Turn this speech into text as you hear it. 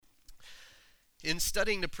In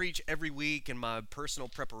studying to preach every week in my personal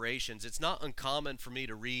preparations, it's not uncommon for me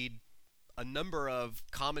to read a number of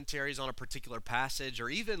commentaries on a particular passage or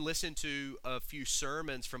even listen to a few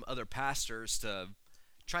sermons from other pastors to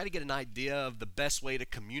try to get an idea of the best way to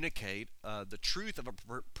communicate the truth of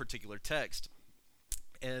a particular text.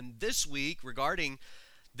 And this week, regarding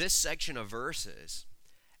this section of verses,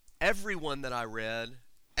 everyone that I read,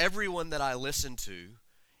 everyone that I listened to,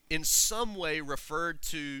 in some way referred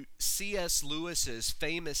to C.S. Lewis's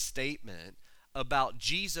famous statement about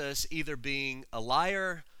Jesus either being a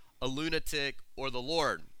liar, a lunatic, or the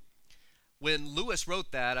Lord. When Lewis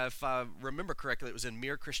wrote that, if I remember correctly, it was in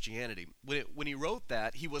Mere Christianity. When he wrote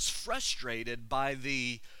that, he was frustrated by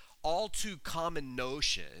the all too common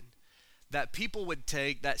notion that people would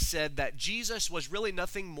take that said that Jesus was really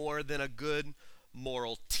nothing more than a good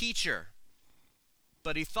moral teacher.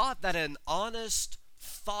 But he thought that an honest,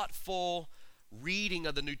 thoughtful reading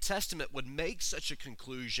of the New Testament would make such a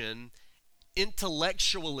conclusion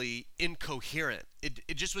intellectually incoherent.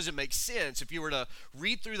 It just doesn't make sense if you were to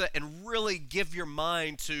read through that and really give your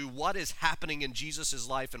mind to what is happening in Jesus'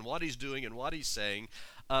 life and what he's doing and what he's saying.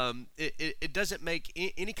 It doesn't make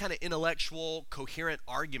any kind of intellectual, coherent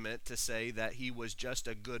argument to say that he was just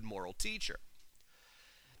a good moral teacher.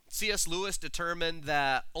 C.S. Lewis determined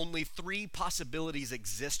that only three possibilities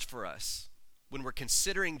exist for us when we're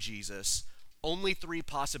considering Jesus. Only three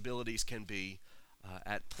possibilities can be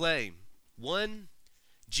at play. One,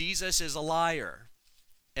 Jesus is a liar.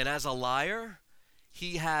 And as a liar,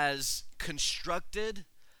 he has constructed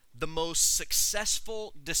the most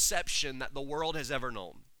successful deception that the world has ever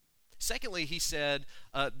known. Secondly, he said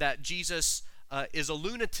that Jesus is a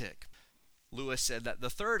lunatic. Lewis said that the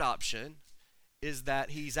third option is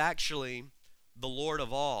that he's actually the Lord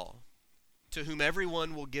of all, to whom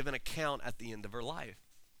everyone will give an account at the end of her life.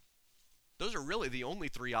 Those are really the only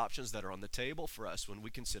three options that are on the table for us when we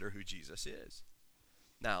consider who Jesus is.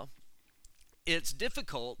 Now, it's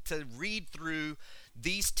difficult to read through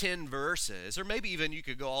these 10 verses, or maybe even you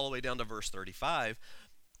could go all the way down to verse 35,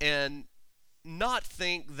 and not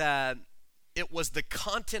think that it was the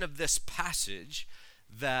content of this passage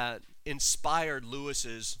that inspired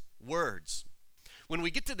Lewis's words. When we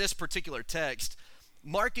get to this particular text,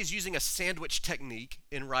 Mark is using a sandwich technique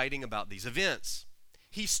in writing about these events.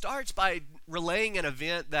 He starts by relaying an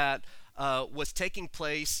event that was taking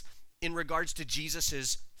place in regards to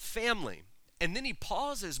Jesus' family. And then he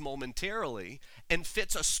pauses momentarily and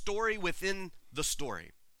fits a story within the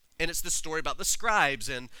story. And it's the story about the scribes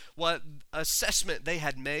and what assessment they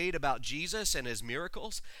had made about Jesus and his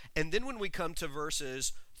miracles. And then when we come to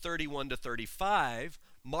verses 31 to 35,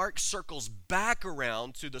 Mark circles back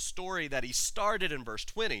around to the story that he started in verse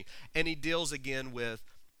 20, and he deals again with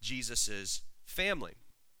Jesus' family.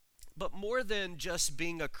 But more than just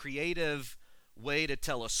being a creative way to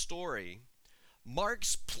tell a story,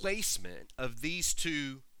 Mark's placement of these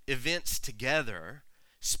two events together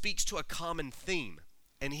speaks to a common theme.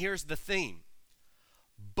 And here's the theme.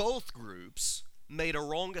 Both groups made a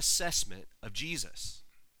wrong assessment of Jesus.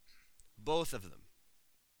 Both of them.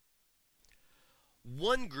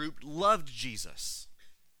 One group loved Jesus.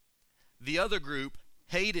 The other group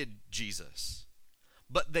hated Jesus.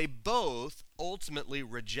 But they both ultimately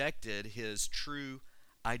rejected his true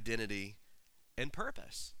identity and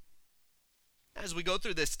purpose. As we go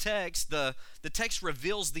through this text, the text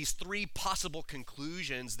reveals these three possible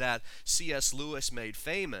conclusions that C.S. Lewis made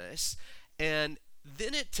famous. And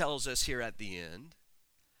then it tells us here at the end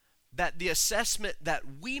that the assessment that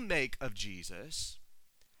we make of Jesus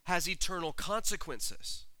has eternal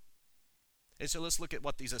consequences. And so let's look at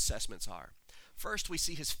what these assessments are. First, we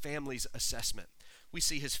see his family's assessment.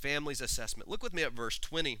 Look with me at verse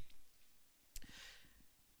 20.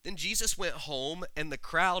 Then Jesus went home, and the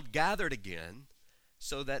crowd gathered again,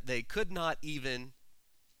 so that they could not even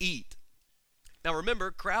eat. Now remember,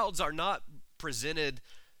 crowds are not presented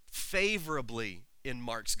favorably in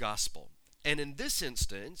Mark's gospel. And in this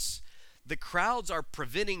instance, the crowds are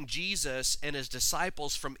preventing Jesus and his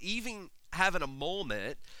disciples from even having a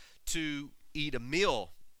moment to eat a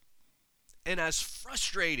meal. And as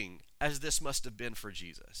frustrating as this must have been for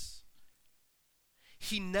Jesus,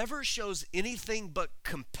 he never shows anything but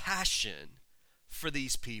compassion for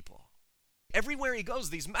these people. Everywhere he goes,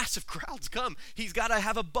 these massive crowds come. He's got to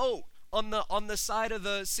have a boat on the side of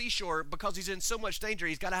the seashore because he's in so much danger.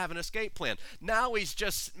 He's got to have an escape plan. Now he's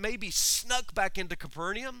just maybe snuck back into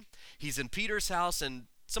Capernaum. He's in Peter's house, and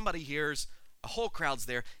somebody hears a whole crowd's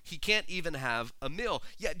there. He can't even have a meal.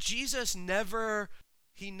 Yet Jesus never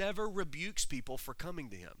rebukes people for coming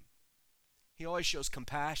to him. He always shows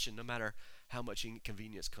compassion no matter how much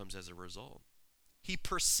inconvenience comes as a result. He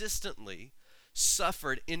persistently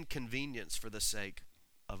suffered inconvenience for the sake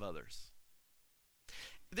of others.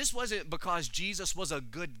 This wasn't because Jesus was a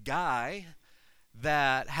good guy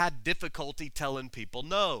that had difficulty telling people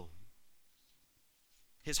no.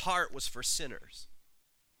 His heart was for sinners.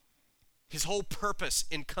 His whole purpose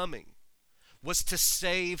in coming was to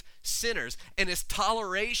save sinners, and his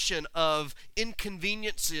toleration of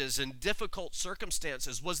inconveniences and difficult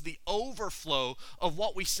circumstances was the overflow of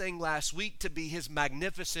what we sang last week to be his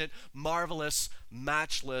magnificent, marvelous,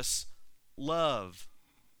 matchless love.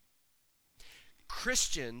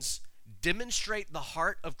 Christians demonstrate the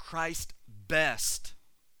heart of Christ best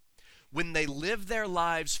when they live their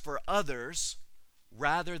lives for others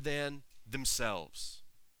rather than themselves.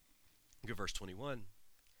 Look at verse 21.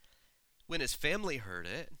 When his family heard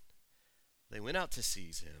it, they went out to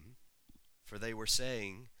seize him, for they were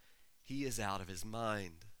saying, he is out of his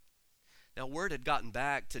mind. Now, word had gotten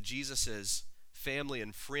back to Jesus' family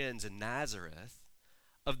and friends in Nazareth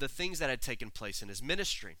of the things that had taken place in his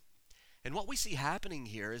ministry. And what we see happening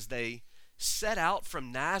here is they set out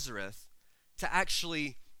from Nazareth to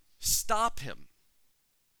actually stop him.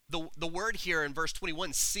 The word here in verse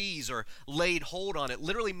 21, seize or laid hold on, it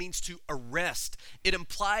literally means to arrest. It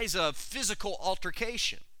implies a physical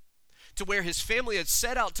altercation to where his family had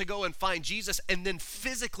set out to go and find Jesus and then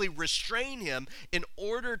physically restrain him in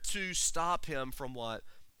order to stop him from what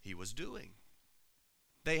he was doing.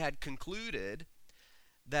 They had concluded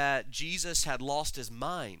that Jesus had lost his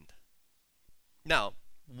mind. Now,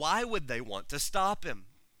 why would they want to stop him?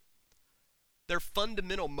 Their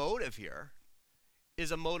fundamental motive here is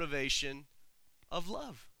a motivation of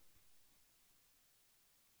love.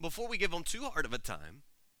 Before we give them too hard of a time,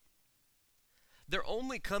 they're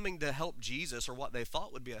only coming to help Jesus, or what they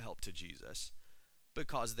thought would be a help to Jesus,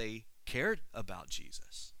 because they cared about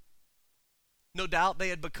Jesus. No doubt they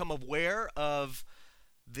had become aware of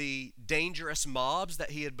the dangerous mobs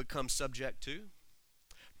that he had become subject to.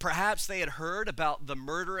 Perhaps they had heard about the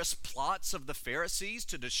murderous plots of the Pharisees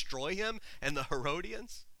to destroy him and the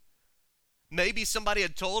Herodians. Maybe somebody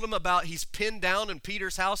had told him about he's pinned down in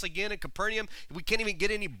Peter's house again in Capernaum. We can't even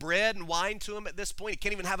get any bread and wine to him at this point. He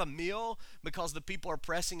can't even have a meal because the people are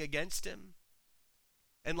pressing against him.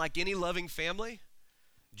 And like any loving family,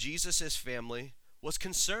 Jesus' family was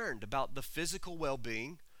concerned about the physical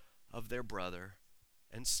well-being of their brother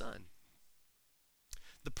and son.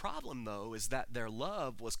 The problem, though, is that their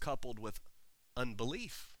love was coupled with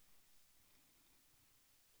unbelief.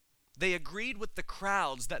 They agreed with the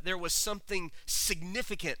crowds that there was something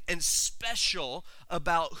significant and special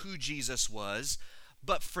about who Jesus was,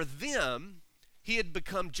 but for them, he had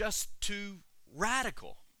become just too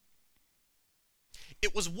radical.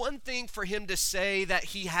 It was one thing for him to say that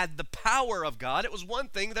he had the power of God. It was one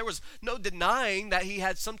thing, there was no denying that he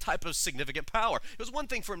had some type of significant power. It was one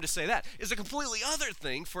thing for him to say that. It's a completely other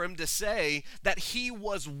thing for him to say that he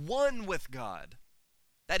was one with God,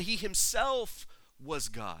 that he himself was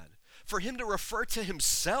God. For him to refer to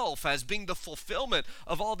himself as being the fulfillment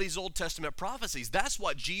of all these Old Testament prophecies. That's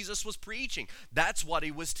what Jesus was preaching. That's what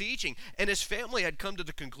he was teaching. And his family had come to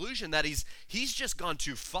the conclusion that he's just gone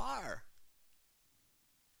too far.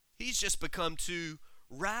 He's just become too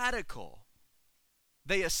radical.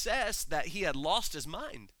 They assessed that he had lost his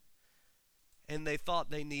mind, and they thought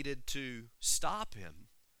they needed to stop him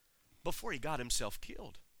before he got himself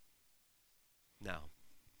killed. Now,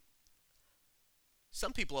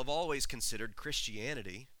 some people have always considered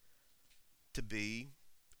Christianity to be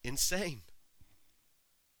insane.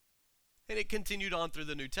 And it continued on through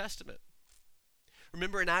the New Testament.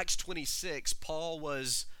 Remember in Acts 26, Paul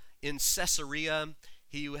was in Caesarea.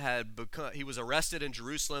 He was arrested in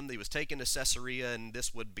Jerusalem. He was taken to Caesarea, and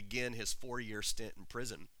this would begin his 4-year stint in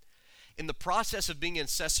prison. In the process of being in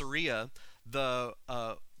Caesarea, the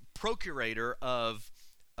procurator of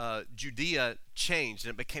Judea changed,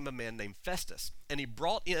 and it became a man named Festus. And he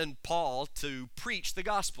brought in Paul to preach the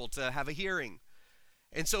gospel, to have a hearing.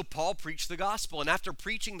 And so Paul preached the gospel. And after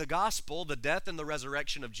preaching the gospel, the death and the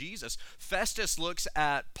resurrection of Jesus, Festus looks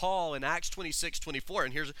at Paul in Acts 26:24.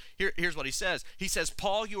 And here's what he says. He says,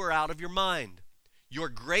 Paul, you are out of your mind. Your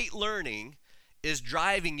great learning is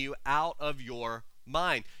driving you out of your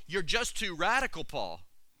mind. You're just too radical, Paul.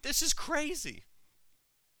 This is crazy.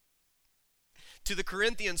 To the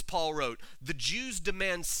Corinthians, Paul wrote, the Jews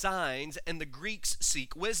demand signs and the Greeks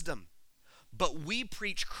seek wisdom. But we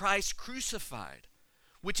preach Christ crucified,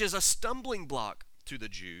 which is a stumbling block to the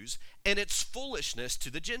Jews, and it's foolishness to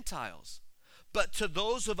the Gentiles. But to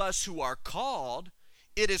those of us who are called,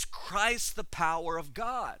 it is Christ the power of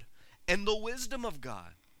God and the wisdom of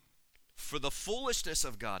God. For the foolishness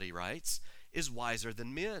of God, he writes, is wiser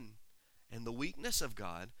than men, and the weakness of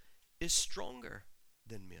God is stronger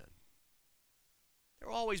than men. There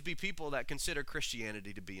will always be people that consider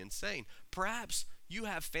Christianity to be insane. Perhaps you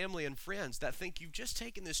have family and friends that think you've just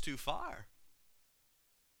taken this too far.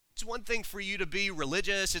 It's one thing for you to be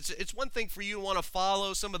religious. It's one thing for you to want to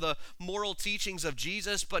follow some of the moral teachings of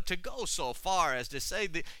Jesus, but to go so far as to say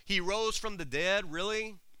that he rose from the dead,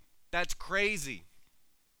 really? That's crazy.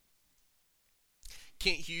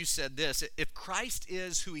 Kent Hughes said this: if Christ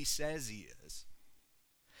is who he says he is,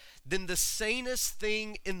 then the sanest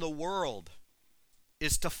thing in the world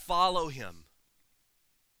is to follow him.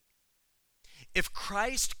 If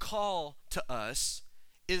Christ's call to us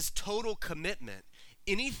is total commitment,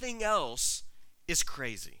 anything else is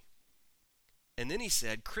crazy. And then he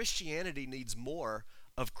said, Christianity needs more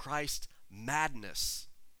of Christ's madness.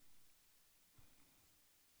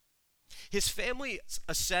 His family's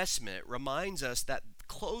assessment reminds us that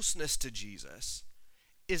closeness to Jesus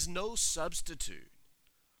is no substitute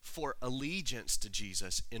for allegiance to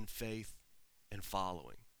Jesus in faith and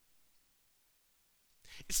following.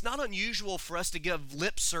 It's not unusual for us to give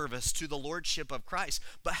lip service to the lordship of Christ,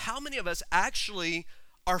 but how many of us actually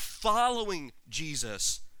are following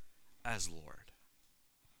Jesus as Lord?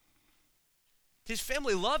 His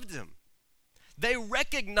family loved him. They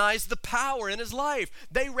recognized the power in his life.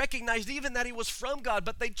 They recognized even that he was from God,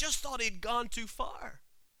 but they just thought he'd gone too far.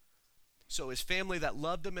 So his family that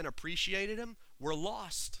loved him and appreciated him were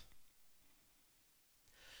lost.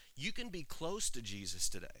 You can be close to Jesus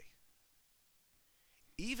today,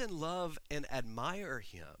 even love and admire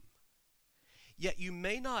him, yet you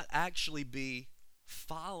may not actually be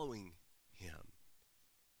following him.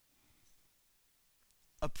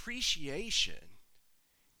 Appreciation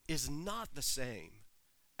is not the same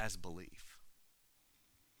as belief.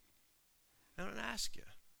 I want to ask you,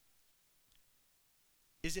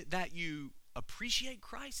 is it that you appreciate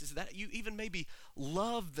Christ? Is it that you even maybe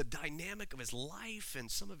love the dynamic of his life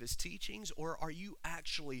and some of his teachings? Or are you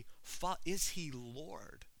actually, is he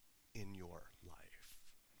Lord in your life?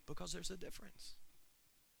 Because there's a difference.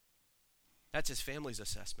 That's his family's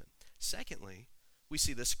assessment. Secondly, we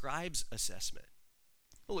see the scribe's assessment.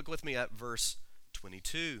 Well, look with me at verse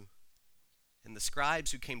 22. And the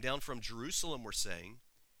scribes who came down from Jerusalem were saying,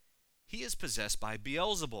 he is possessed by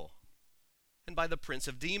Beelzebul, and by the prince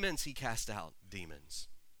of demons he cast out demons.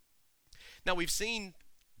 Now we've seen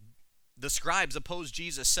the scribes oppose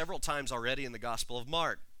Jesus several times already in the Gospel of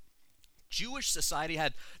Mark. Jewish society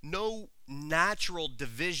had no natural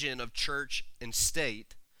division of church and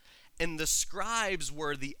state, and the scribes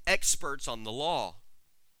were the experts on the law.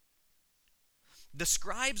 The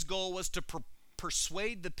scribes' goal was to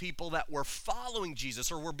persuade the people that were following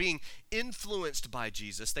Jesus or were being influenced by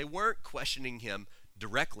Jesus. They weren't questioning him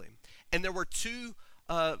directly. And there were two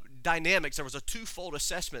dynamics. There was a twofold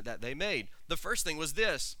assessment that they made. The first thing was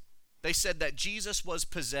this. They said that Jesus was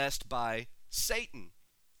possessed by Satan.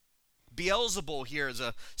 Beelzebul here is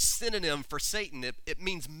a synonym for Satan. It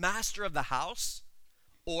means master of the house,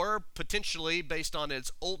 or potentially, based on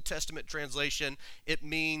its Old Testament translation, it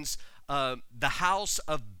means the house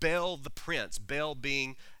of Baal the prince, Baal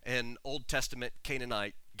being an Old Testament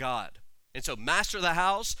Canaanite god. And so master of the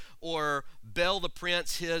house, or Baal the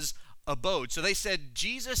prince, his abode. So they said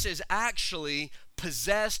Jesus is actually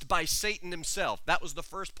possessed by Satan himself. That was the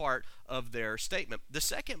first part of their statement. The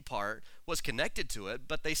second part was connected to it,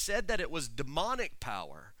 but they said that it was demonic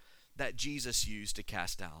power that Jesus used to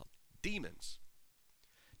cast out demons.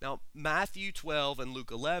 Now, Matthew 12 and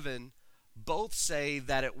Luke 11 both say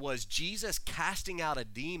that it was Jesus casting out a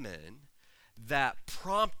demon that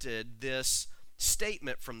prompted this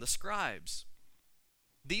statement from the scribes.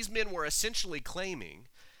 These men were essentially claiming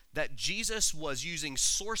that Jesus was using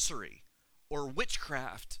sorcery or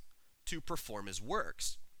witchcraft to perform his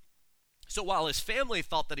works. So while his family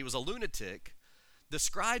thought that he was a lunatic, the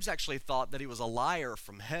scribes actually thought that he was a liar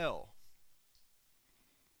from hell.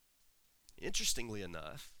 Interestingly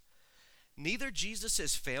enough, neither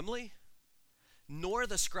Jesus' family nor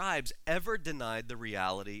the scribes ever denied the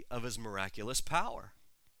reality of his miraculous power.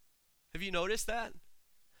 Have you noticed that?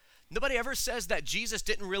 Nobody ever says that Jesus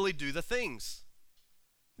didn't really do the things.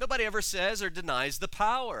 Nobody ever says or denies the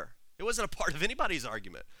power. It wasn't a part of anybody's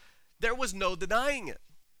argument. There was no denying it.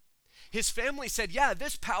 His family said, yeah,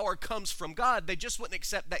 this power comes from God. They just wouldn't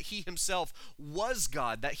accept that he himself was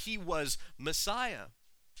God, that he was Messiah.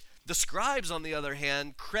 The scribes, on the other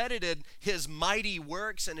hand, credited his mighty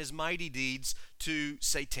works and his mighty deeds to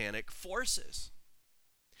satanic forces.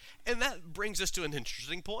 And that brings us to an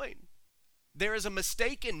interesting point. There is a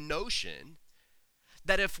mistaken notion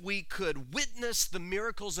that if we could witness the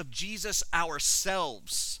miracles of Jesus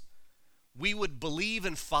ourselves, we would believe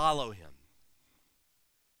and follow him.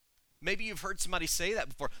 Maybe you've heard somebody say that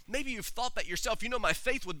before. Maybe you've thought that yourself. My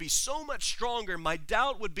faith would be so much stronger. My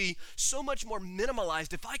doubt would be so much more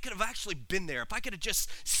minimalized if I could have actually been there, if I could have just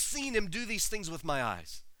seen him do these things with my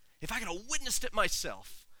eyes, if I could have witnessed it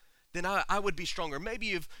myself, then I would be stronger. Maybe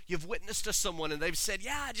you've witnessed to someone and they've said,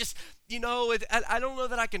 yeah, I don't know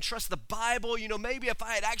that I can trust the Bible. Maybe if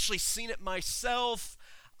I had actually seen it myself,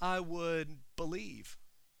 I would believe.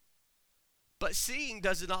 But seeing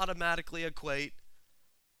doesn't automatically equate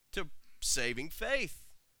to saving faith.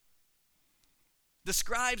 The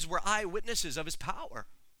scribes were eyewitnesses of his power,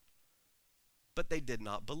 but they did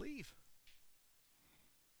not believe.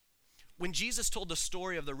 When Jesus told the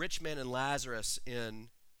story of the rich man and Lazarus in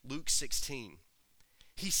Luke 16,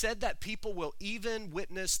 he said that people will even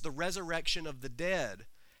witness the resurrection of the dead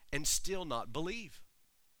and still not believe.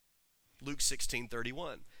 Luke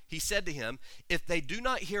 16:31. He said to him, if they do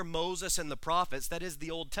not hear Moses and the prophets, that is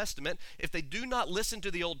the Old Testament, if they do not listen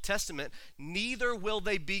to the Old Testament, neither will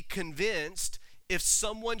they be convinced if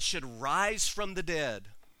someone should rise from the dead.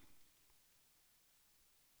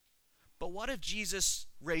 But what if Jesus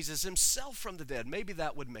raises himself from the dead? Maybe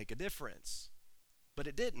that would make a difference. But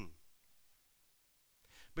it didn't.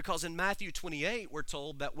 Because in Matthew 28, we're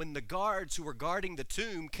told that when the guards who were guarding the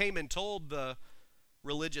tomb came and told the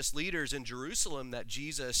religious leaders in Jerusalem that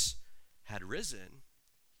Jesus had risen,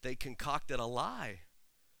 they concocted a lie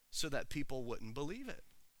so that people wouldn't believe it.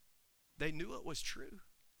 They knew it was true,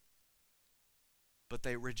 but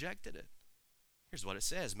they rejected it. Here's what it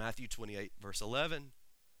says, Matthew 28, verse 11.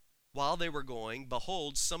 While they were going,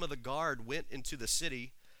 behold, some of the guard went into the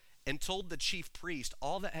city and told the chief priest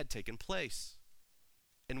all that had taken place.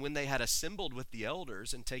 And when they had assembled with the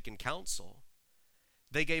elders and taken counsel,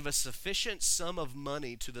 they gave a sufficient sum of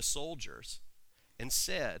money to the soldiers and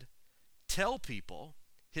said, tell people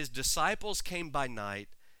his disciples came by night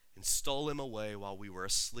and stole him away while we were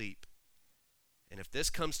asleep. And if this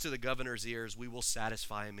comes to the governor's ears, we will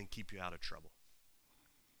satisfy him and keep you out of trouble.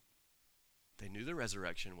 They knew the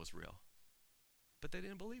resurrection was real, but they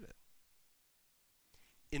didn't believe it.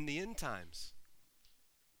 In the end times,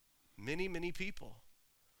 many, many people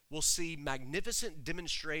will see magnificent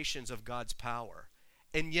demonstrations of God's power,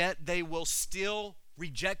 and yet they will still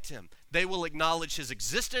reject him. They will acknowledge his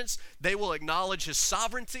existence. They will acknowledge his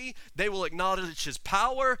sovereignty. They will acknowledge his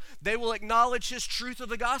power. They will acknowledge his truth of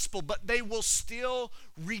the gospel, but they will still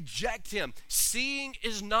reject him. Seeing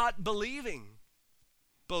is not believing.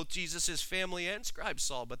 Both Jesus' family and scribes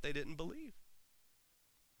saw, but they didn't believe.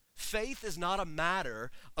 Faith is not a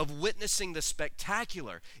matter of witnessing the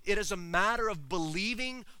spectacular. It is a matter of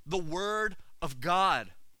believing the word of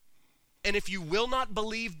God. And if you will not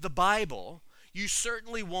believe the Bible, you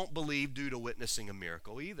certainly won't believe due to witnessing a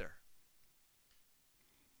miracle either.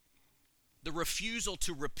 The refusal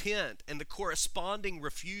to repent and the corresponding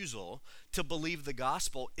refusal to believe the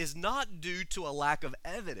gospel is not due to a lack of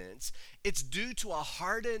evidence. It's due to a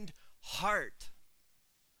hardened heart.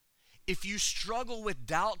 If you struggle with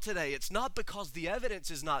doubt today, it's not because the evidence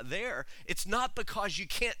is not there. It's not because you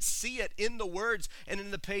can't see it in the words and in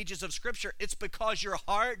the pages of Scripture. It's because your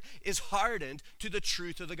heart is hardened to the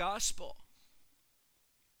truth of the gospel.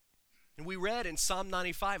 And we read in Psalm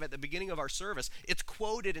 95 at the beginning of our service, it's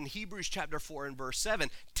quoted in Hebrews chapter 4 and verse 7.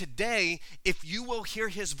 Today, if you will hear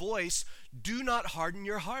his voice, do not harden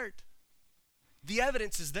your heart. The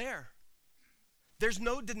evidence is there. There's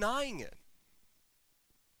no denying it.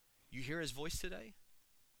 You hear his voice today?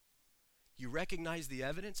 You recognize the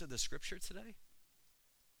evidence of the Scripture today?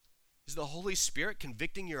 Is the Holy Spirit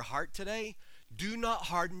convicting your heart today? Do not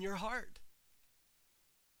harden your heart.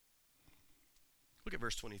 Look at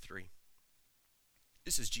verse 23.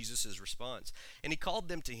 This is Jesus' response. And he called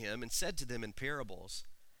them to him and said to them in parables,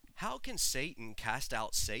 how can Satan cast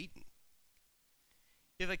out Satan?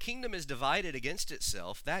 If a kingdom is divided against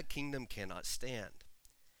itself, that kingdom cannot stand.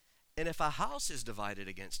 And if a house is divided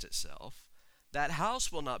against itself, that house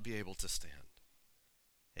will not be able to stand.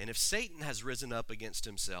 And if Satan has risen up against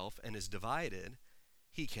himself and is divided,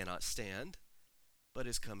 he cannot stand, but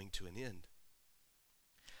is coming to an end.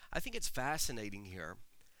 I think it's fascinating here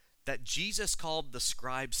that Jesus called the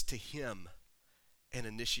scribes to him and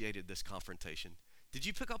initiated this confrontation. Did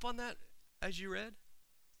you pick up on that as you read?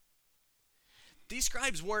 These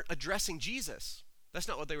scribes weren't addressing Jesus. That's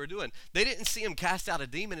not what they were doing. They didn't see him cast out a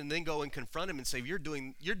demon and then go and confront him and say, you're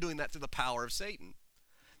doing that through the power of Satan.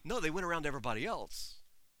 No, they went around to everybody else.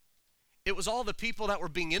 It was all the people that were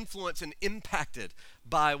being influenced and impacted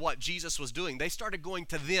by what Jesus was doing. They started going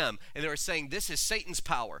to them and they were saying, this is Satan's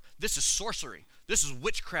power. This is sorcery. This is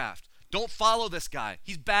witchcraft. Don't follow this guy.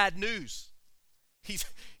 He's bad news.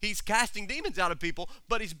 He's casting demons out of people,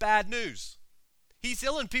 but he's bad news. He's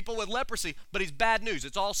healing people with leprosy, but he's bad news.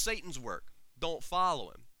 It's all Satan's work. Don't follow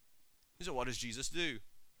him. So what does Jesus do?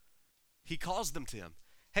 He calls them to him.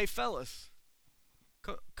 Hey, fellas,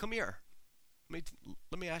 come here.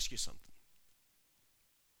 Let me ask you something.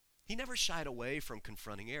 He never shied away from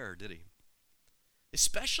confronting error, did he?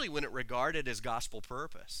 Especially when it regarded his gospel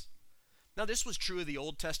purpose. Now, this was true of the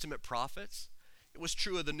Old Testament prophets. It was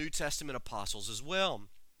true of the New Testament apostles as well.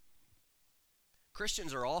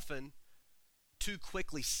 Christians are often too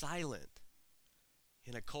quickly silent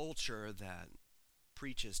in a culture that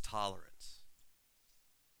preaches tolerance.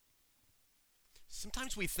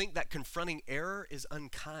 Sometimes we think that confronting error is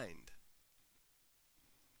unkind.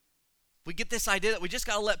 We get this idea that we just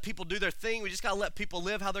got to let people do their thing. We just got to let people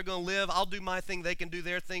live how they're going to live. I'll do my thing. They can do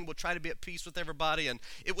their thing. We'll try to be at peace with everybody. And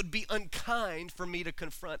it would be unkind for me to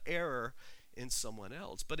confront error in someone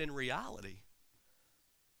else. But in reality,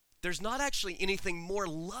 there's not actually anything more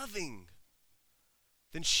loving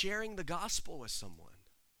than sharing the gospel with someone.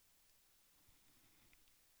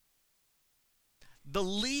 The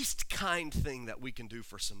least kind thing that we can do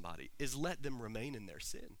for somebody is let them remain in their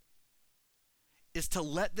sin, is to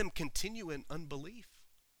let them continue in unbelief.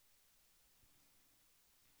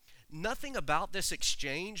 Nothing about this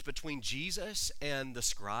exchange between Jesus and the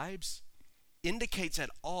scribes indicates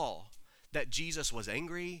at all that Jesus was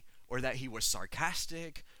angry or that he was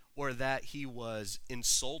sarcastic or that he was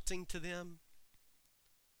insulting to them.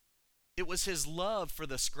 It was his love for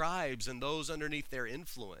the scribes and those underneath their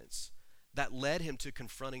influence that led him to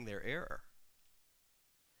confronting their error.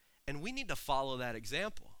 And we need to follow that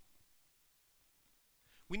example.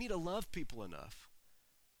 We need to love people enough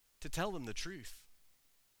to tell them the truth.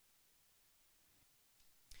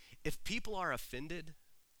 If people are offended,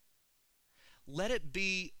 let it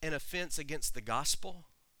be an offense against the gospel,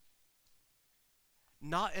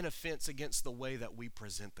 not an offense against the way that we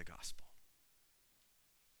present the gospel.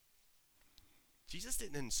 Jesus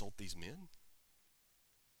didn't insult these men.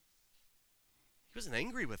 He wasn't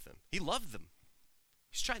angry with them. He loved them.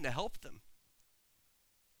 He's trying to help them.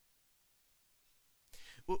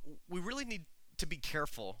 We really need to be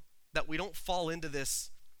careful that we don't fall into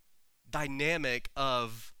this dynamic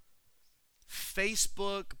of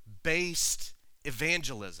Facebook-based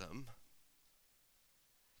evangelism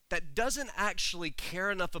that doesn't actually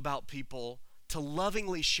care enough about people to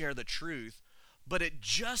lovingly share the truth, but it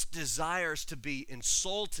just desires to be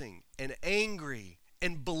insulting and angry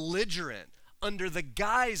and belligerent under the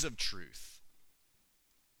guise of truth.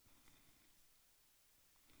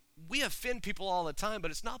 We offend people all the time,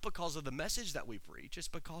 but it's not because of the message that we preach. It's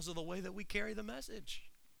because of the way that we carry the message.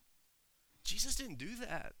 Jesus didn't do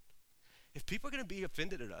that. If people are going to be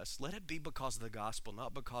offended at us, let it be because of the gospel,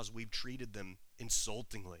 not because we've treated them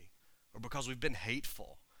insultingly or because we've been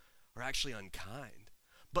hateful or actually unkind.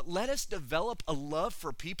 But let us develop a love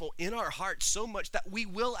for people in our hearts so much that we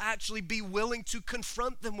will actually be willing to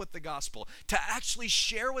confront them with the gospel, to actually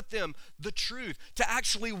share with them the truth, to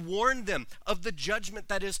actually warn them of the judgment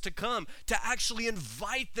that is to come, to actually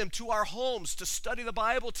invite them to our homes to study the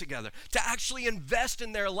Bible together, to actually invest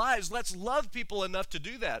in their lives. Let's love people enough to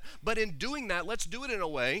do that. But in doing that, let's do it in a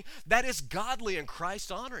way that is godly and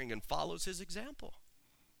Christ-honoring and follows his example.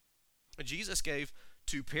 Jesus gave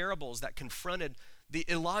two parables that confronted the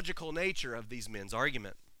illogical nature of these men's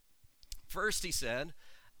argument. First, he said,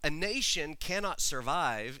 a nation cannot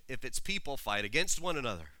survive if its people fight against one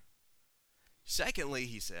another. Secondly,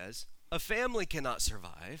 he says, a family cannot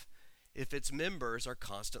survive if its members are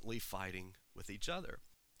constantly fighting with each other.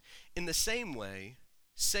 In the same way,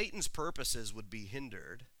 Satan's purposes would be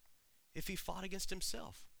hindered if he fought against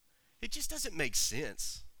himself. It just doesn't make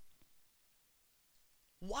sense.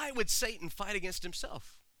 Why would Satan fight against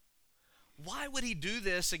himself? Why would he do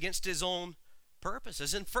this against his own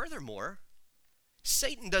purposes? And furthermore,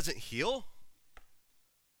 Satan doesn't heal.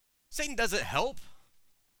 Satan doesn't help.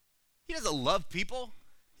 He doesn't love people.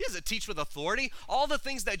 He doesn't teach with authority. All the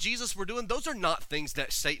things that Jesus were doing, those are not things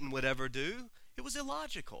that Satan would ever do. It was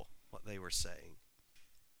illogical, what they were saying.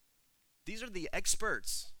 These are the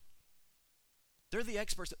experts. They're the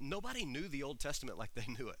experts. Nobody knew the Old Testament like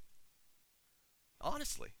they knew it.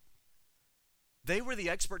 Honestly. They were the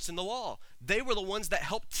experts in the law. They were the ones that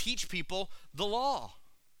helped teach people the law.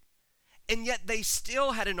 And yet they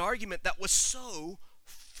still had an argument that was so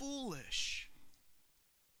foolish.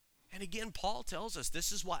 And again, Paul tells us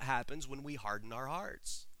this is what happens when we harden our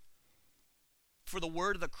hearts. For the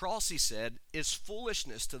word of the cross, he said, is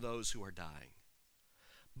foolishness to those who are dying.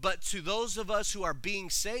 But to those of us who are being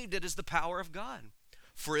saved, it is the power of God.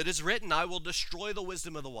 For it is written, I will destroy the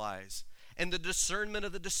wisdom of the wise, and the discernment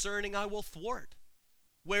of the discerning I will thwart.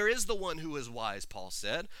 Where is the one who is wise, Paul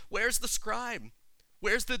said? Where's the scribe?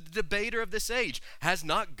 Where's the debater of this age? Has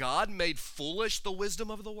not God made foolish the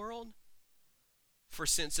wisdom of the world? For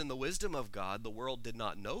since in the wisdom of God, the world did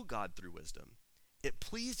not know God through wisdom, it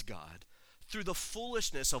pleased God through the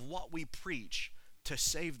foolishness of what we preach to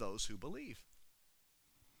save those who believe.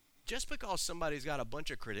 Just because somebody's got a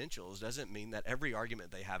bunch of credentials doesn't mean that every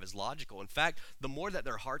argument they have is logical. In fact, the more that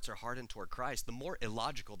their hearts are hardened toward Christ, the more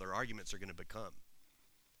illogical their arguments are going to become.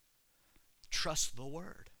 Trust the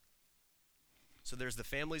word. So there's the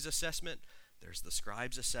family's assessment, there's the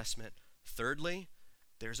scribe's assessment. Thirdly,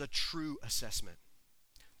 there's a true assessment.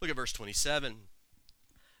 Look at verse 27.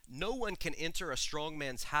 No one can enter a strong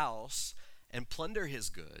man's house and plunder his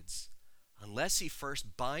goods unless he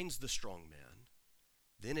first binds the strong man.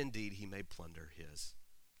 Then indeed he may plunder his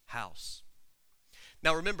house.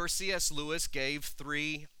 Now remember, C.S. Lewis gave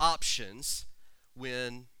 3 options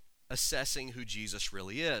when assessing who Jesus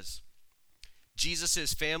really is.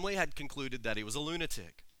 Jesus' family had concluded that he was a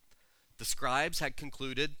lunatic. The scribes had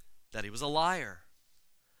concluded that he was a liar.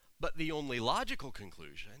 But the only logical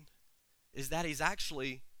conclusion is that he's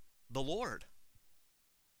actually the Lord.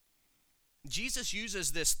 Jesus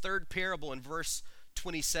uses this third parable in verse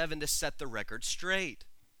 27 to set the record straight.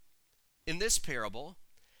 In this parable,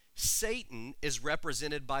 Satan is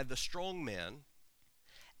represented by the strong man,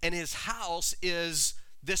 and his house is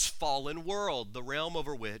this fallen world, the realm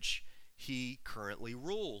over which he currently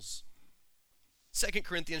rules. 2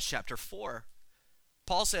 Corinthians chapter 4,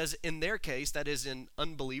 Paul says in their case, that is in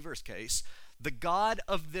unbelievers' case, the God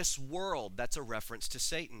of this world, that's a reference to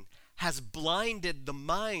Satan, has blinded the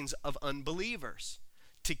minds of unbelievers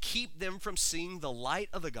to keep them from seeing the light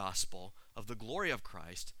of the gospel of the glory of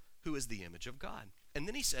Christ, who is the image of God. And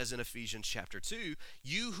then he says in Ephesians chapter 2,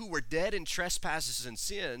 you who were dead in trespasses and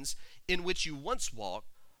sins, in which you once walked,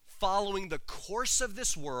 following the course of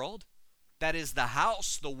this world, that is the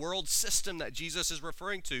house, the world system that Jesus is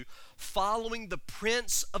referring to, following the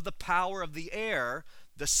prince of the power of the air,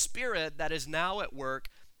 the spirit that is now at work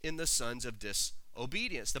in the sons of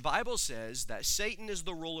disobedience. The Bible says that Satan is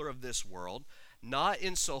the ruler of this world, not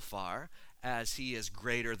insofar as he is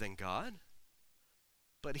greater than God,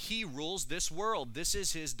 but he rules this world. This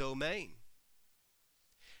is his domain.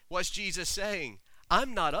 What's Jesus saying?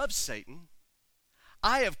 I'm not of Satan.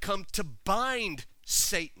 I have come to bind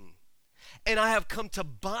Satan. And I have come to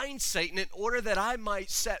bind Satan in order that I might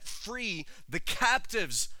set free the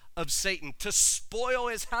captives of Satan, to spoil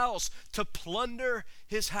his house, to plunder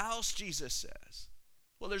his house, Jesus says.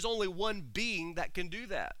 Well, there's only one being that can do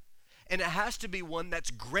that. And it has to be one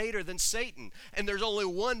that's greater than Satan. And there's only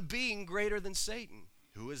one being greater than Satan.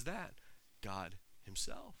 Who is that? God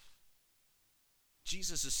himself.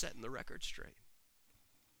 Jesus is setting the record straight.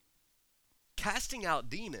 Casting out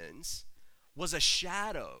demons was a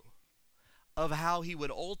shadow of how he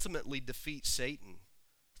would ultimately defeat Satan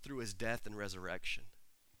through his death and resurrection.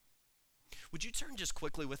 Would you turn just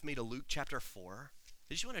quickly with me to Luke chapter 4?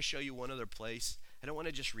 I just want to show you one other place. I don't want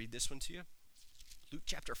to just read this one to you. Luke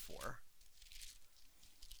chapter 4.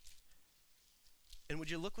 And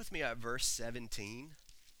would you look with me at verse 17?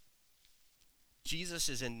 Jesus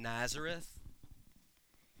is in Nazareth.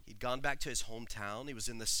 He'd gone back to his hometown. He was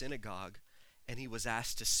in the synagogue, and he was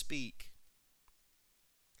asked to speak.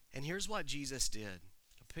 And here's what Jesus did.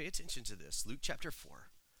 Pay attention to this. Luke chapter 4,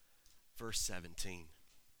 verse 17.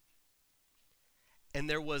 And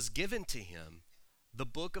there was given to him the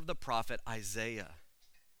book of the prophet Isaiah.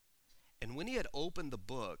 And when he had opened the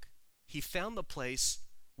book, he found the place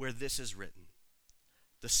where this is written.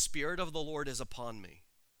 The Spirit of the Lord is upon me.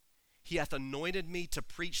 He hath anointed me to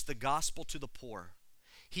preach the gospel to the poor.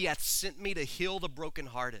 He hath sent me to heal the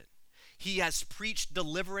brokenhearted. He has preached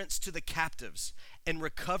deliverance to the captives and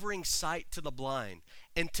recovering sight to the blind,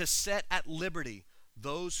 and to set at liberty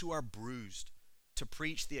those who are bruised, to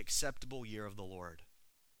preach the acceptable year of the Lord.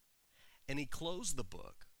 And he closed the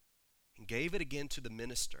book and gave it again to the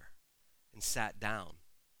minister and sat down.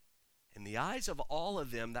 And the eyes of all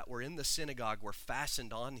of them that were in the synagogue were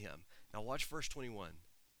fastened on him. Now watch verse 21.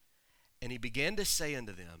 And he began to say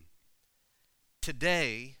unto them,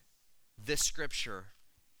 today this scripture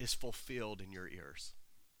is fulfilled in your ears.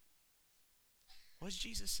 What's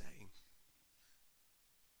Jesus saying?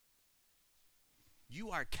 You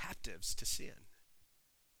are captives to sin.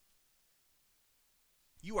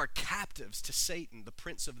 You are captives to Satan, the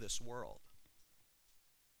prince of this world.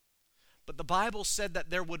 But the Bible said that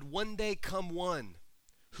there would one day come one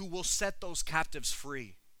who will set those captives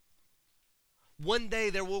free. One day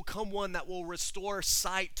there will come one that will restore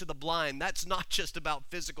sight to the blind. That's not just about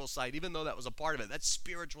physical sight, even though that was a part of it. That's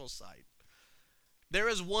spiritual sight. There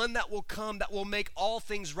is one that will come that will make all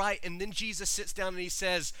things right. And then Jesus sits down and he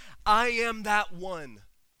says, I am that one.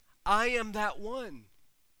 I am that one.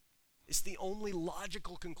 It's the only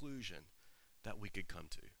logical conclusion that we could come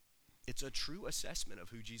to. It's a true assessment of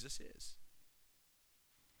who Jesus is.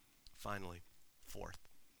 Finally, fourth,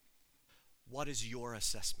 what is your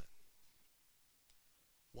assessment?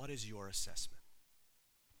 What is your assessment?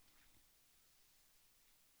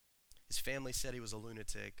 His family said he was a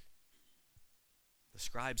lunatic. The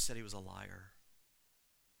scribes said he was a liar.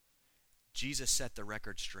 Jesus set the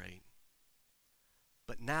record straight.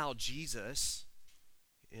 But now Jesus,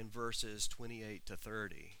 in verses 28 to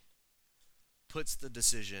 30, puts the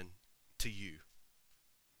decision to you.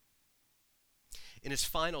 In his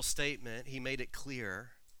final statement, he made it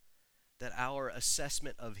clear that our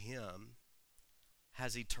assessment of him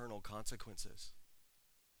has eternal consequences.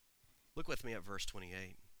 Look with me at verse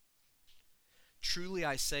 28. Truly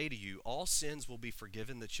I say to you, all sins will be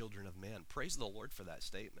forgiven the children of men. Praise the Lord for that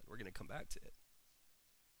statement. We're going to come back to it.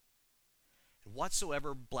 And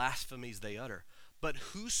whatsoever blasphemies they utter. But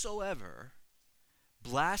whosoever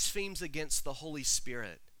blasphemes against the Holy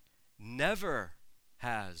Spirit never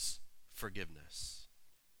has forgiveness,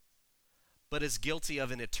 but is guilty of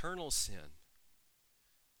an eternal sin.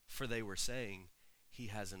 For they were saying, he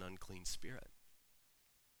has an unclean spirit.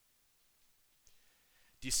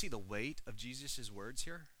 Do you see the weight of Jesus' words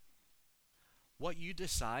here? What you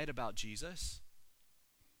decide about Jesus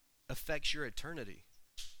affects your eternity.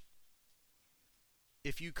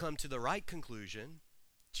 If you come to the right conclusion,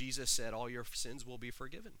 Jesus said all your sins will be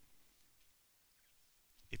forgiven.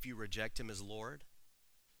 If you reject him as Lord,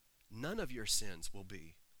 none of your sins will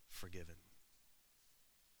be forgiven.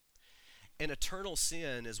 An eternal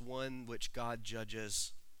sin is one which God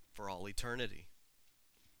judges for all eternity.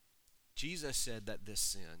 Jesus said that this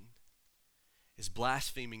sin is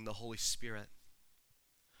blaspheming the Holy Spirit.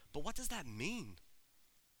 But what does that mean?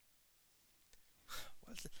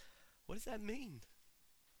 What does that mean?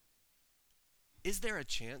 Is there a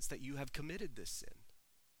chance that you have committed this sin?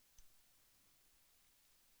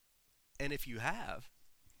 And if you have,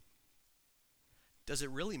 does it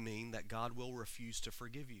really mean that God will refuse to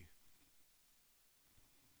forgive you?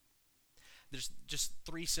 There's just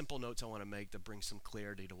 3 simple notes I want to make that bring some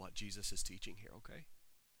clarity to what Jesus is teaching here, okay?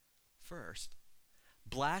 First,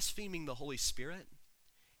 blaspheming the Holy Spirit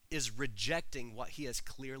is rejecting what he has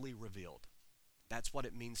clearly revealed. That's what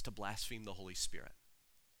it means to blaspheme the Holy Spirit.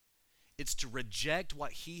 It's to reject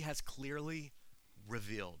what he has clearly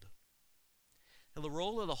revealed. Now, the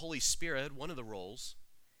role of the Holy Spirit, one of the roles,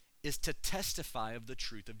 is to testify of the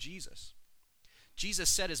truth of Jesus. Jesus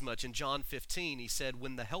said as much in John 15. He said,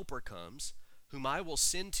 when the Helper comes, whom I will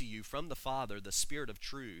send to you from the Father, the Spirit of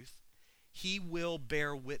truth, he will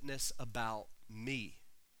bear witness about me.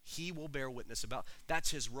 He will bear witness about.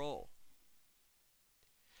 That's his role.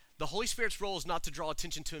 The Holy Spirit's role is not to draw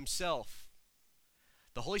attention to himself.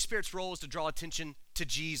 The Holy Spirit's role is to draw attention to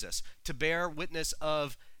Jesus, to bear witness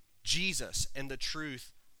of Jesus and the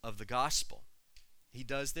truth of the gospel. He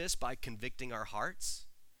does this by convicting our hearts.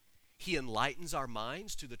 He enlightens our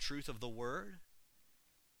minds to the truth of the word.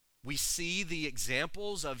 We see the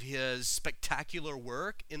examples of his spectacular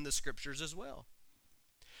work in the scriptures as well.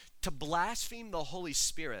 To blaspheme the Holy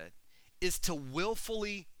Spirit is to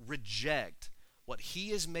willfully reject what he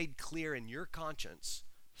has made clear in your conscience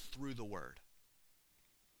through the word.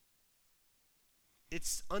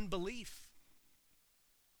 It's unbelief.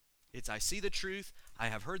 It's I see the truth, I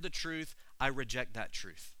have heard the truth, I reject that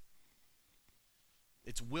truth.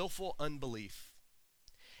 It's willful unbelief.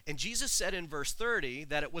 And Jesus said in verse 30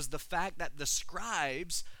 that it was the fact that the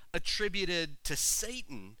scribes attributed to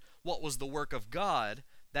Satan what was the work of God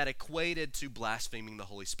that equated to blaspheming the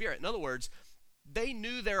Holy Spirit. In other words, they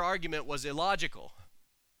knew their argument was illogical.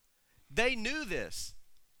 They knew this.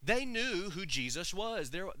 They knew who Jesus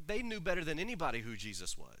was. They knew better than anybody who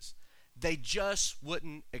Jesus was. They just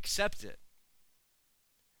wouldn't accept it.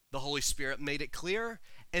 The Holy Spirit made it clear,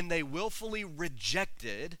 and they willfully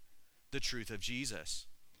rejected the truth of Jesus.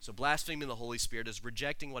 So blaspheming the Holy Spirit is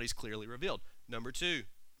rejecting what he's clearly revealed. Number 2,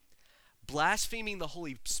 blaspheming the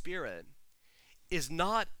Holy Spirit is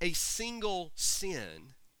not a single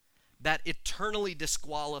sin that eternally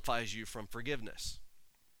disqualifies you from forgiveness.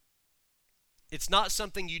 It's not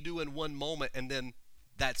something you do in one moment and then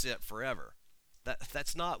that's it forever.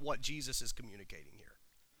 That's not what Jesus is communicating here.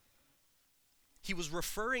 He was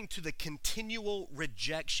referring to the continual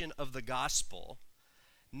rejection of the gospel,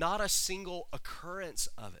 not a single occurrence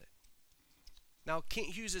of it. Now, Kent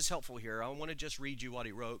Hughes is helpful here. I want to just read you what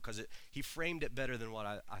he wrote because he framed it better than what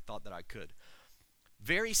I thought that I could.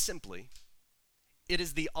 Very simply, It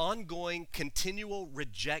is the ongoing, continual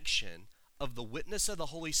rejection of the witness of the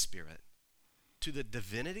Holy Spirit to the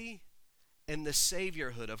divinity and the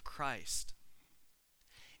saviorhood of Christ.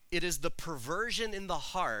 It is the perversion in the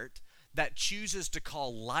heart that chooses to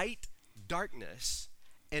call light darkness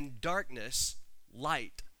and darkness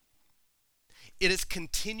light. It is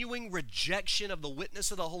continuing rejection of the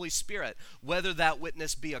witness of the Holy Spirit, whether that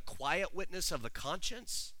witness be a quiet witness of the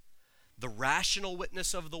conscience, the rational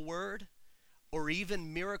witness of the word, or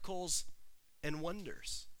even miracles and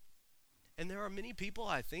wonders. And there are many people,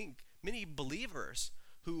 I think, many believers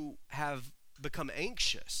who have become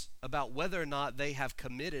anxious about whether or not they have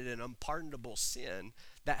committed an unpardonable sin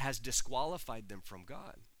that has disqualified them from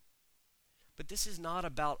God. But this is not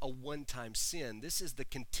about a one-time sin. This is the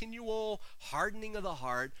continual hardening of the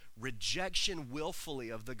heart, rejection willfully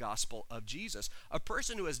of the gospel of Jesus. A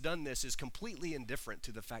person who has done this is completely indifferent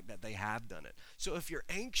to the fact that they have done it. So if you're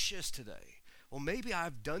anxious today, well, maybe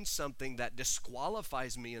I've done something that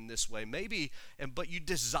disqualifies me in this way. But you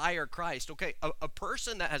desire Christ. Okay, a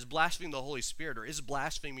person that has blasphemed the Holy Spirit or is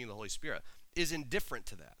blaspheming the Holy Spirit is indifferent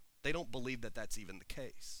to that. They don't believe that that's even the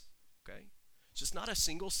case. Okay? It's just not a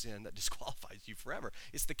single sin that disqualifies you forever.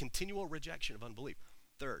 It's the continual rejection of unbelief.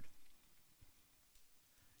 Third,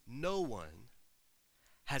 no one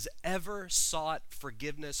has ever sought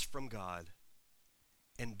forgiveness from God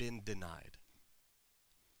and been denied.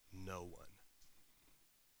 No one.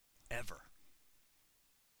 Ever.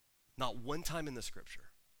 Not one time in the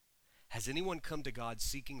scripture has anyone come to God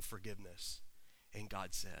seeking forgiveness and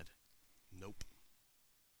God said, nope.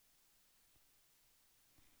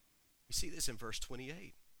 We see this in verse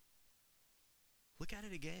 28. Look at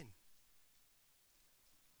it again.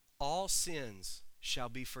 All sins shall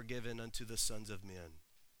be forgiven unto the sons of men,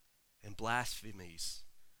 and blasphemies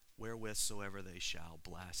wherewith soever they shall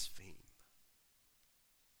blaspheme.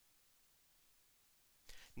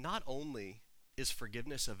 Not only is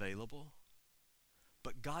forgiveness available,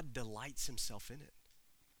 but God delights himself in it.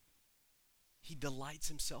 He delights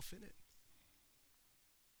himself in it.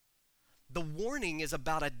 The warning is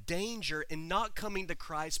about a danger in not coming to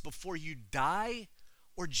Christ before you die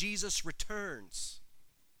or Jesus returns.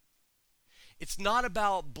 It's not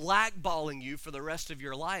about blackballing you for the rest of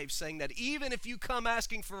your life, saying that even if you come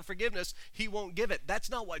asking for forgiveness, he won't give it.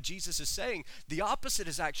 That's not what Jesus is saying. The opposite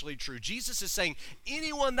is actually true. Jesus is saying,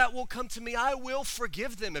 anyone that will come to me, I will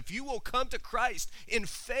forgive them. If you will come to Christ in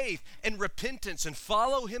faith and repentance and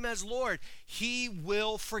follow him as Lord, he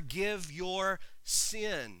will forgive your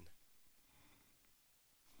sin.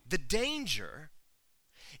 The danger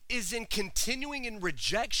is in continuing in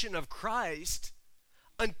rejection of Christ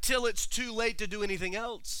until it's too late to do anything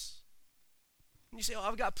else. And you say, oh,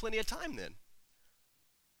 I've got plenty of time then.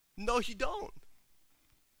 No, you don't.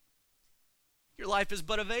 Your life is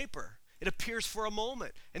but a vapor. It appears for a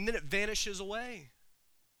moment, and then it vanishes away.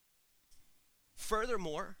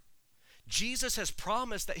 Furthermore, Jesus has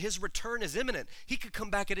promised that his return is imminent. He could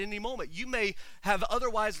come back at any moment. You may have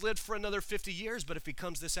otherwise lived for another 50 years, but if he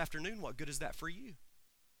comes this afternoon, what good is that for you?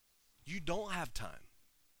 You don't have time.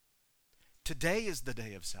 Today is the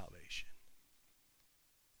day of salvation.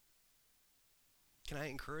 Can I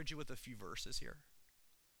encourage you with a few verses here?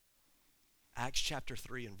 Acts chapter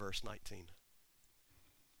 3 and verse 19.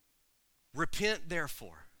 Repent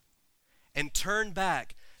therefore and turn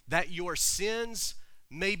back that your sins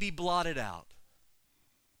may be blotted out.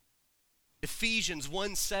 Ephesians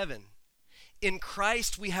 1:7. In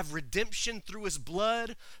Christ we have redemption through his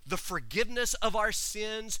blood, the forgiveness of our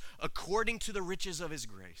sins according to the riches of his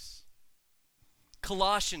grace.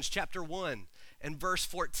 Colossians chapter 1 and verse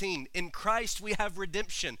 14. In Christ we have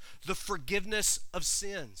redemption, the forgiveness of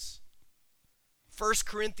sins. 1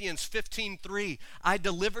 Corinthians 15:3. I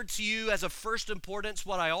delivered to you as of first importance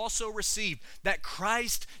what I also received, that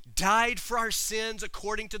Christ died for our sins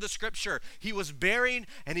according to the scripture. He was buried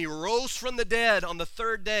and he rose from the dead on the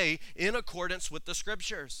third day in accordance with the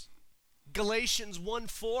scriptures. Galatians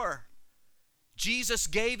 1:4. Jesus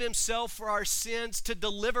gave himself for our sins to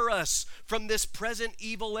deliver us from this present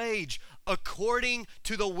evil age, according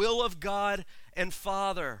to the will of God and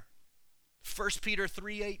Father. 1 Peter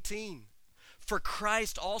 3:18. For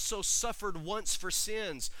Christ also suffered once for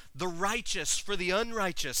sins, the righteous for the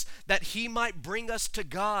unrighteous, that he might bring us to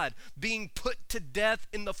God, being put to death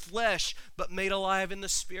in the flesh, but made alive in the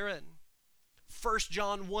spirit. 1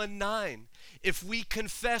 John 1:9. If we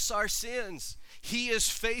confess our sins, he is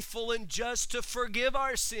faithful and just to forgive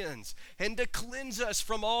our sins and to cleanse us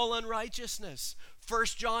from all unrighteousness.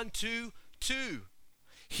 1 John 2:2.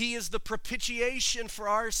 He is the propitiation for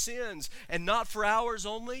our sins, and not for ours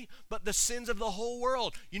only, but the sins of the whole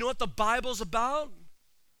world. You know what the Bible's about?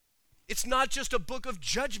 It's not just a book of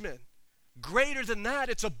judgment. Greater than that,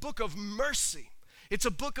 it's a book of mercy. It's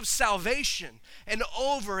a book of salvation. And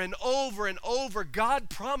over and over and over, God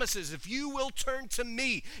promises, if you will turn to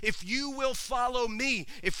me, if you will follow me,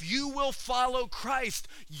 if you will follow Christ,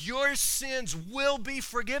 your sins will be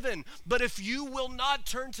forgiven. But if you will not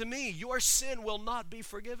turn to me, your sin will not be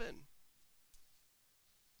forgiven.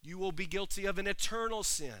 You will be guilty of an eternal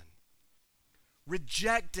sin,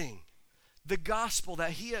 rejecting the gospel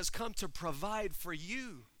that he has come to provide for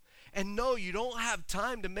you. And no, you don't have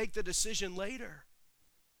time to make the decision later.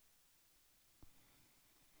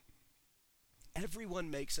 Everyone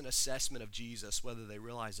makes an assessment of Jesus, whether they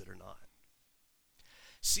realize it or not.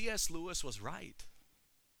 C.S. Lewis was right.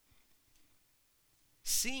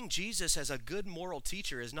 Seeing Jesus as a good moral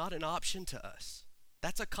teacher is not an option to us.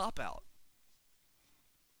 That's a cop-out.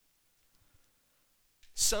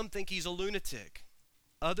 Some think he's a lunatic.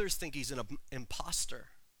 Others think he's an imposter.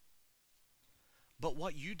 But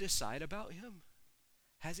what you decide about him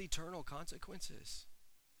has eternal consequences.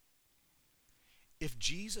 If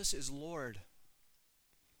Jesus is Lord,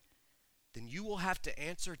 then you will have to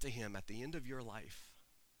answer to him at the end of your life.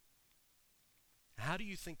 How do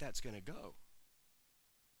you think that's going to go?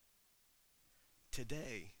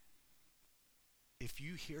 Today, if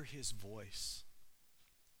you hear his voice,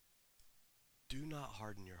 do not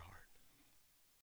harden your heart.